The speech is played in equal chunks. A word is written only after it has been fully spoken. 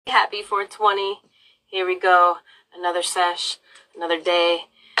Happy 420. Here we go. Another sesh, another day.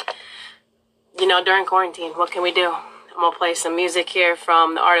 You know, during quarantine, what can we do? I'm gonna play some music here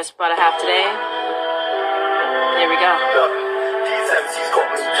from the artist we're about to have today. Here we go.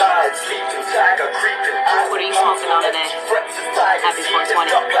 What are you smoking on today? Happy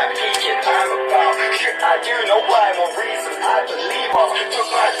 420.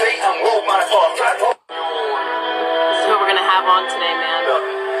 This is what we're gonna have on today, man.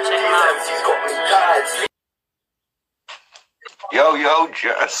 Check him out. Yo,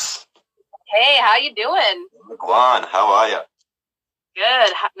 Jess. Hey, how you doing? Guan, how are you?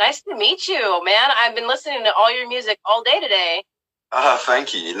 Good. Nice to meet you, man. I've been listening to all your music all day today.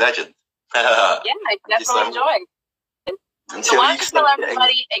 Thank you, legend. Yeah, I definitely enjoyed. So why don't you tell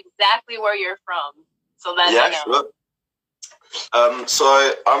everybody exactly where you're from? So that yeah, I know. Sure.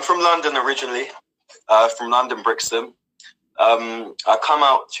 So I'm from London originally, from London, Brixton. I come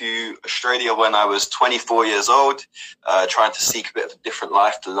out to Australia when I was 24 years old, trying to seek a bit of a different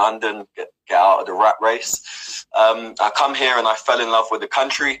life to London, get out of the rat race. I come here and I fell in love with the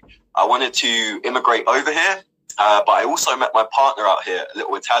country. I wanted to immigrate over here, but I also met my partner out here, a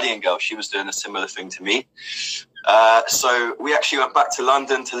little Italian girl. She was doing a similar thing to me. So we actually went back to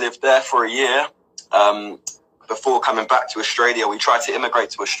London to live there for a year. Before coming back to Australia, we tried to immigrate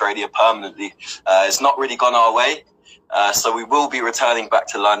to Australia permanently. It's not really gone our way. So we will be returning back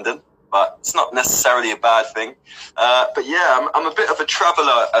to London, but it's not necessarily a bad thing. But yeah, I'm a bit of a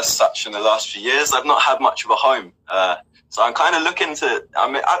traveller as such in the last few years. I've not had much of a home. So I'm kind of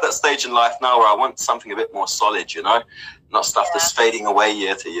I'm at that stage in life now where I want something a bit more solid, you know, not stuff that's fading away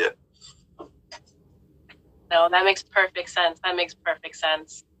year to year. No, that makes perfect sense.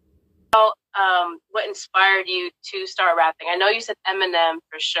 So, what inspired you to start rapping? I know you said Eminem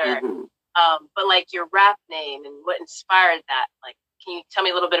for sure. Mm-hmm. But like your rap name and what inspired that? Like, can you tell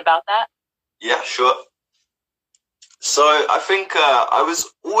me a little bit about that? Yeah, sure. So I think I was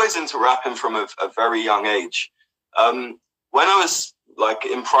always into rapping from a very young age. When I was like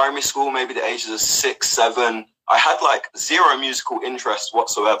in primary school, maybe the ages of 6, 7, I had like zero musical interest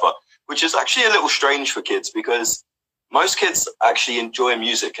whatsoever, which is actually a little strange for kids because most kids actually enjoy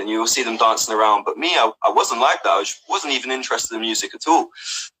music and you will see them dancing around. But me, I wasn't like that. I wasn't even interested in music at all.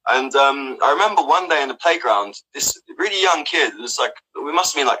 And I remember one day in the playground, this really young kid, it was like, we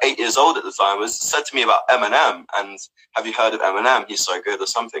must have been like 8 years old at the time, was said to me about Eminem. And have you heard of Eminem? He's so good or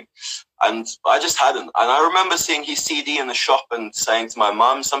something. And I just hadn't. And I remember seeing his CD in the shop and saying to my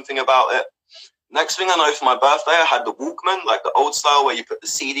mum something about it. Next thing I know, for my birthday, I had the Walkman, like the old style where you put the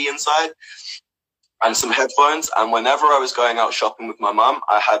CD inside, and some headphones. And whenever I was going out shopping with my mum,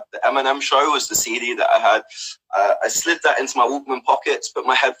 I had the Eminem Show was the CD that I had. I slid that into my Walkman pockets, put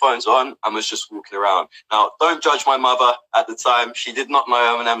my headphones on, and was just walking around. Now, don't judge my mother at the time. She did not know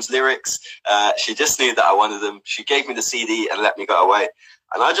Eminem's lyrics. She just knew that I wanted them. She gave me the CD and let me go away.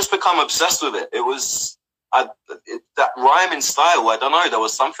 And I just become obsessed with it. It was that rhyming style. I don't know. There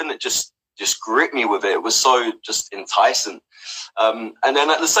was something that just gripped me with it. It was so just enticing. And then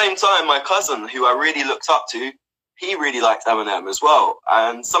at the same time, my cousin, who I really looked up to, he really liked Eminem as well.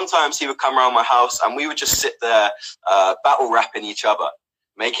 And sometimes he would come around my house and we would just sit there battle rapping each other,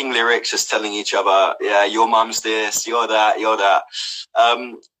 making lyrics, just telling each other, yeah, your mum's this, you're that, you're that.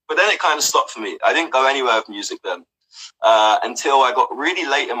 But then it kind of stopped for me. I didn't go anywhere with music then until I got really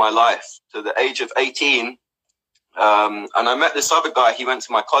late in my life, to the age of 18. And I met this other guy. He went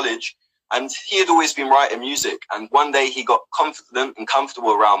to my college. And he had always been writing music. And one day he got confident and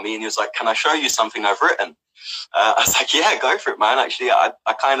comfortable around me. And he was like, can I show you something I've written? I was like, yeah, go for it, man. Actually, I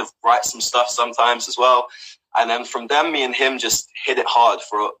kind of write some stuff sometimes as well. And then from then, me and him just hit it hard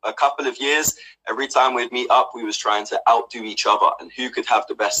for a couple of years. Every time we'd meet up, we was trying to outdo each other and who could have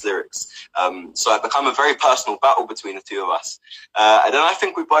the best lyrics. So it became a very personal battle between the two of us. And then I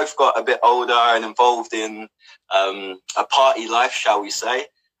think we both got a bit older and involved in a party life, shall we say.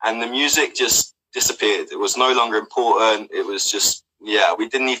 And the music just disappeared. It was no longer important. It was just, yeah, we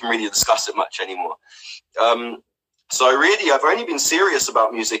didn't even really discuss it much anymore. So really, I've only been serious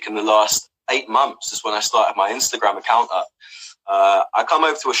about music in the last 8 months is when I started my Instagram account up. I come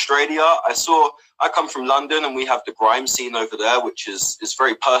over to Australia. I come from London and we have the grime scene over there, which is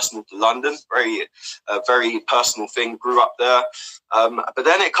very personal to London, very personal thing, grew up there. But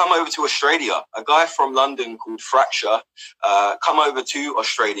then it come over to Australia. A guy from London called Fracture come over to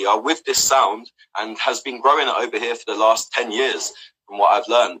Australia with this sound and has been growing it over here for the last 10 years from what I've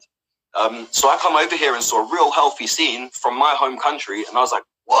learned. So I come over here and saw a real healthy scene from my home country and I was like,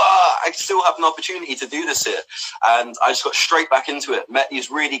 wow, I still have an opportunity to do this here. And I just got straight back into it. Met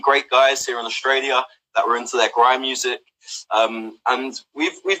these really great guys here in Australia, that were into their grime music. And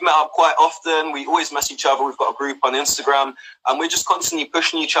we've met up quite often. We always mess each other. We've got a group on Instagram, and we're just constantly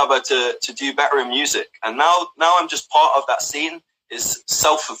pushing each other to do better in music. And now I'm just part of that scene. It's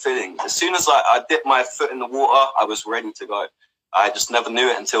self-fulfilling. As soon as I dipped my foot in the water, I was ready to go. I just never knew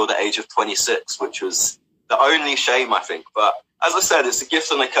it until the age of 26, which was the only shame, I think. But as I said, it's a gift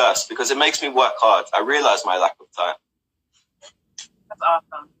and a curse because it makes me work hard. I realize my lack of time. That's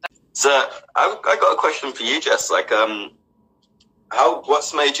awesome. So I got a question for you, Jess. Like,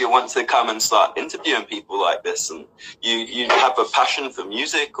 what's made you want to come and start interviewing people like this? And you have a passion for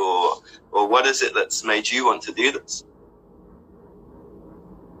music, or what is it that's made you want to do this?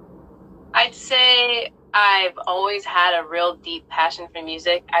 I'd say I've always had a real deep passion for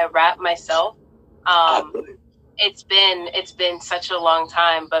music. I rap myself. It's been such a long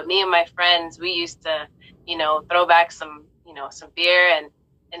time, but me and my friends, we used to, throw back some beer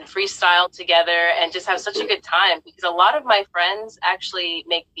and freestyle together and just have such a good time because a lot of my friends actually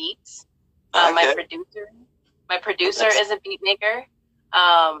make beats. Okay. My producer is a beat maker.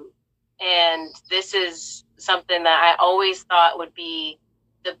 And this is something that I always thought would be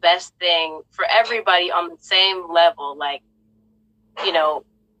the best thing for everybody on the same level. Like,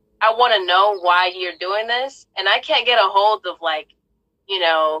 I want to know why you're doing this. And I can't get a hold of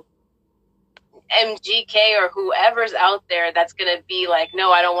MGK or whoever's out there that's going to be like,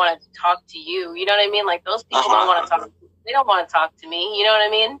 no, I don't want to talk to you. You know what I mean? Like those people don't want to talk. They don't want to talk to me. You know what I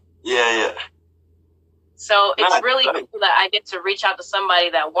mean? Yeah. So it's really cool that I get to reach out to somebody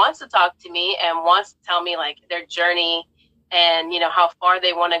that wants to talk to me and wants to tell me like their journey and, how far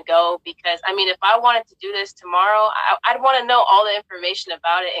they want to go. Because, if I wanted to do this tomorrow, I'd want to know all the information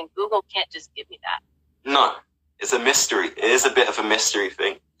about it. And Google can't just give me that. No, it's a mystery. It is a bit of a mystery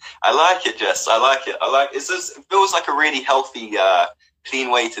thing. I like it, Jess. I like it. It feels like a really healthy,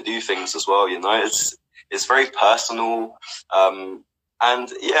 clean way to do things as well. It's very personal. And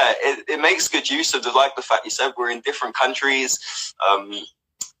yeah, it makes good use of the fact you said we're in different countries.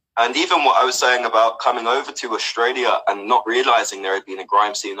 And even what I was saying about coming over to Australia and not realizing there had been a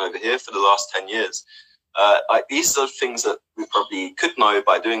grime scene over here for the last 10 years. These are things that we probably could know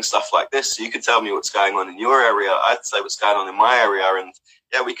by doing stuff like this. So you could tell me what's going on in your area. I'd say what's going on in my area. And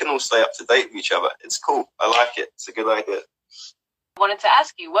yeah, we can all stay up to date with each other. It's cool. I like it. It's a good idea. I wanted to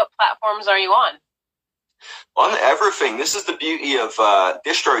ask you, what platforms are you on? On everything. This is the beauty of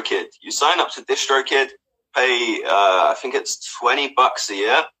DistroKid. You sign up to DistroKid, pay, I think it's $20 a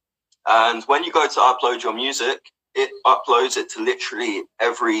year. And when you go to upload your music, it uploads it to literally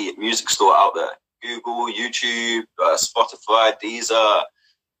every music store out there. Google, YouTube, Spotify, Deezer,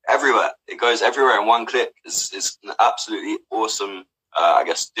 everywhere. It goes everywhere in one click. It's an absolutely awesome,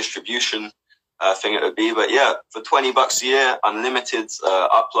 distribution thing it would be. But yeah, for $20 a year, unlimited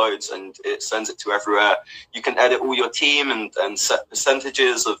uploads, and it sends it to everywhere. You can edit all your team and set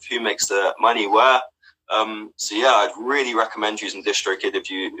percentages of who makes the money where. So yeah, I'd really recommend using DistroKid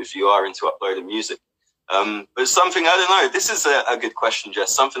if you are into uploading music. But something, I don't know, this is a good question,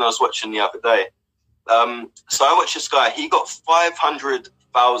 Jess. Something I was watching the other day. So I watched this guy. He got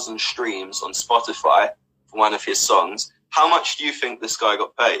 500,000 streams on Spotify for one of his songs. How much do you think this guy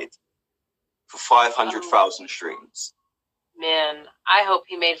got paid for 500,000 streams? Man, I hope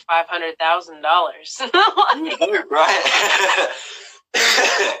he made $500,000. Right?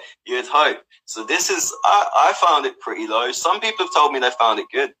 You'd hope. So this is, I found it pretty low. Some people have told me they found it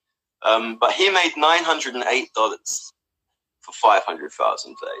good. But he made $908 for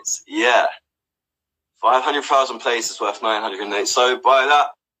 500,000 plays. Yeah. 500,000 plays is worth 908. So by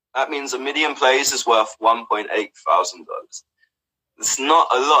that means 1 million plays is worth $1.8 thousand. It's not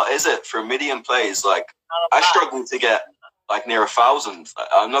a lot, is it, for 1 million plays? Like, I struggle to get like near 1,000.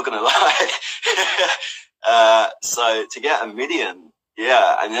 I'm not gonna lie. So to get 1 million,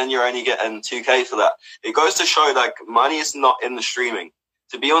 yeah, and then you're only getting 2K for that. It goes to show like money is not in the streaming.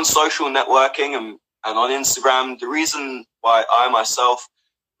 To be on social networking and on Instagram, the reason why I myself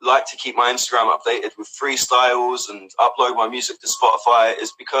like to keep my Instagram updated with freestyles and upload my music to Spotify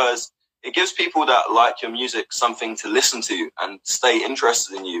is because it gives people that like your music something to listen to and stay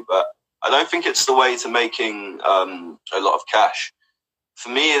interested in you. But I don't think it's the way to making a lot of cash. For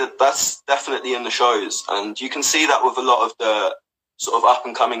me, that's definitely in the shows. And you can see that with a lot of the sort of up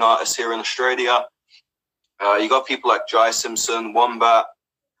and coming artists here in Australia. You got people like Jai Simpson, Wombat.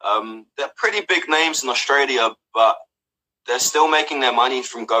 They're pretty big names in Australia, but they're still making their money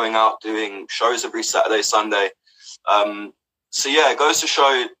from going out doing shows every Saturday, Sunday. So yeah, it goes to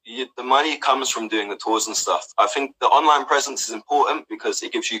show the money comes from doing the tours and stuff. I think the online presence is important because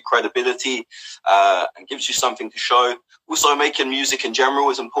it gives you credibility and gives you something to show. Also, making music in general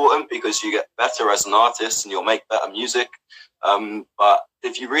is important because you get better as an artist and you'll make better music. But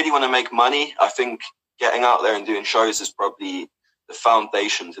if you really want to make money, I think getting out there and doing shows is probably the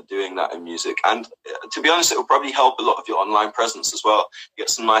foundation to doing that in music. And to be honest, it will probably help a lot of your online presence as well. You get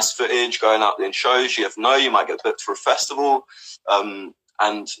some nice footage going out there in shows. You might get booked for a festival. And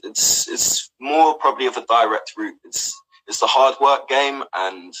it's more probably of a direct route. It's the hard work game.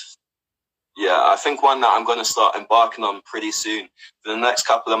 And yeah, I think one that I'm going to start embarking on pretty soon. For the next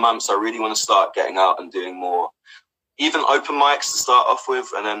couple of months, I really want to start getting out and doing more, even open mics to start off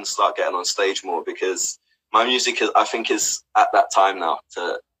with, and then start getting on stage more, because my music I think is at that time now.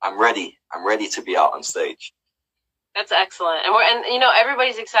 I'm ready to be out on stage. That's excellent. And you know,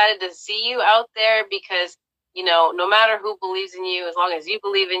 everybody's excited to see you out there because, you know, no matter who believes in you, as long as you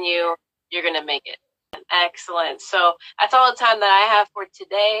believe in you, you're going to make it. Excellent. So that's all the time that I have for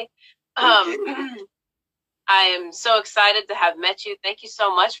today. I am so excited to have met you. Thank you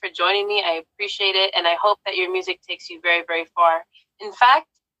so much for joining me. I appreciate it. And I hope that your music takes you very, very far. In fact,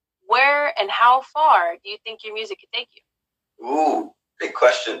 where and how far do you think your music could take you? Ooh, big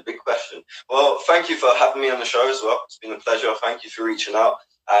question. Well, thank you for having me on the show as well. It's been a pleasure. Thank you for reaching out.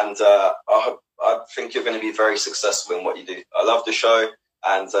 And I think you're going to be very successful in what you do. I love the show,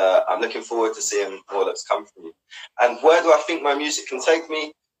 and I'm looking forward to seeing more that's come from you. And where do I think my music can take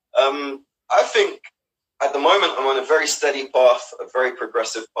me? I think at the moment I'm on a very steady path, a very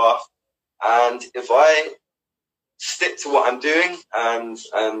progressive path. And if I stick to what I'm doing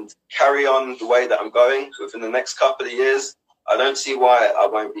and carry on the way that I'm going within the next couple of years, I don't see why I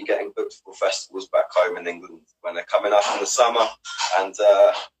won't be getting booked for festivals back home in England when they're coming up in the summer. And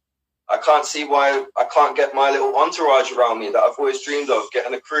I can't see why I can't get my little entourage around me that I've always dreamed of,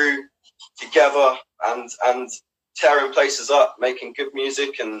 getting a crew together and tearing places up, making good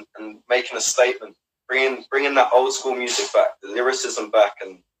music and making a statement, bringing that old school music back, the lyricism back,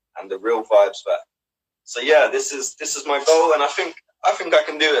 and the real vibes back. So yeah, this is my goal, and I think I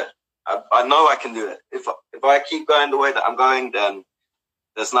can do it. I know I can do it. If I keep going the way that I'm going, then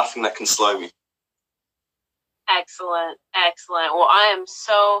there's nothing that can slow me. Excellent. Well, I am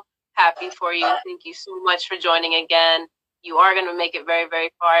so happy for you. Thank you so much for joining again. You are going to make it very,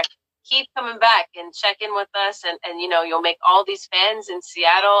 very far. Keep coming back and check in with us, and you know, you'll make all these fans in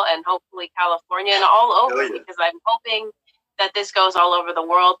Seattle and hopefully California and all over, because I'm hoping that this goes all over the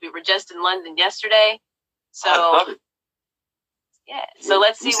world. We were just in London yesterday. So yeah, so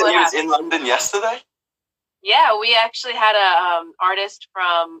let's see what happens. You was in London yesterday? Yeah, we actually had a artist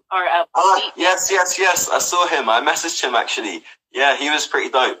from yes, I saw him. I messaged him actually. Yeah, he was pretty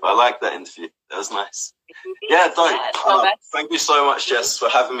dope. I liked that interview. That was nice. Yeah, dope. Yeah, thank you so much, Jess, for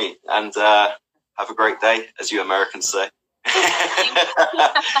having me, and have a great day, as you Americans say. What do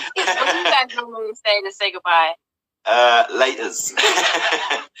you guys normally say to say goodbye? Laters.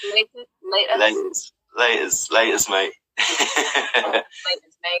 Laters, mate. Laters, mate.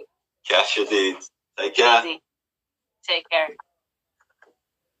 Catch your dude. Take care. Easy. Take care.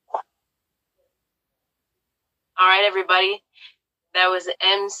 All right, everybody. That was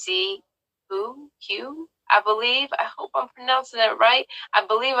MC Q, I believe. I hope I'm pronouncing it right. I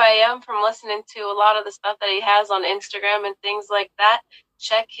believe I am, from listening to a lot of the stuff that he has on Instagram and things like that.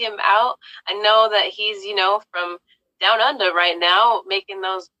 Check him out. I know that he's, you know, from down under right now, making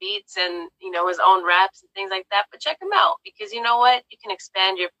those beats and, you know, his own raps and things like that. But check him out, because you know what? You can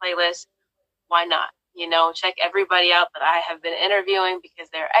expand your playlist. Why not? You know, check everybody out that I have been interviewing, because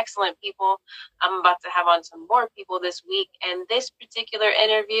they're excellent people. I'm about to have on some more people this week. And this particular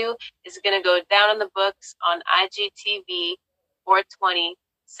interview is going to go down in the books on IGTV 420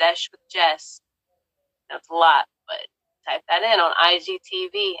 Sesh with Jess. That's a lot, but type that in on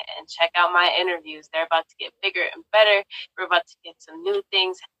IGTV and check out my interviews. They're about to get bigger and better. We're about to get some new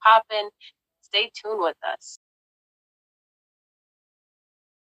things popping. Stay tuned with us.